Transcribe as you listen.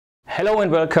Hello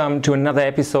and welcome to another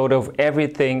episode of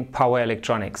Everything Power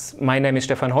Electronics. My name is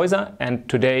Stefan Heuser and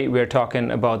today we're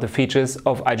talking about the features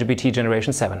of IGBT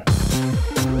Generation 7.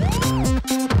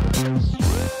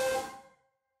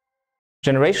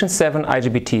 Generation 7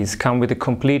 IGBTs come with a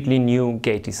completely new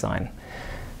gate design.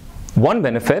 One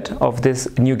benefit of this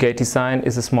new gate design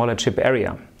is a smaller chip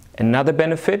area. Another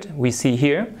benefit we see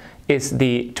here is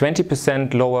the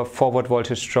 20% lower forward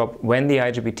voltage drop when the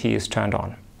IGBT is turned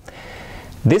on.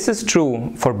 This is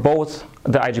true for both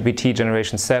the IGBT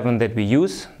Generation 7 that we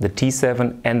use, the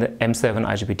T7 and the M7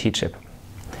 IGBT chip.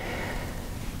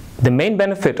 The main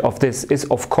benefit of this is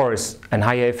of course a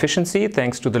higher efficiency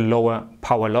thanks to the lower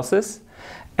power losses,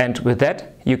 and with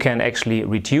that you can actually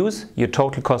reduce your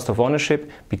total cost of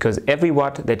ownership because every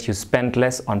watt that you spend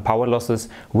less on power losses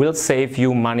will save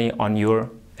you money on your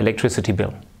electricity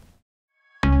bill.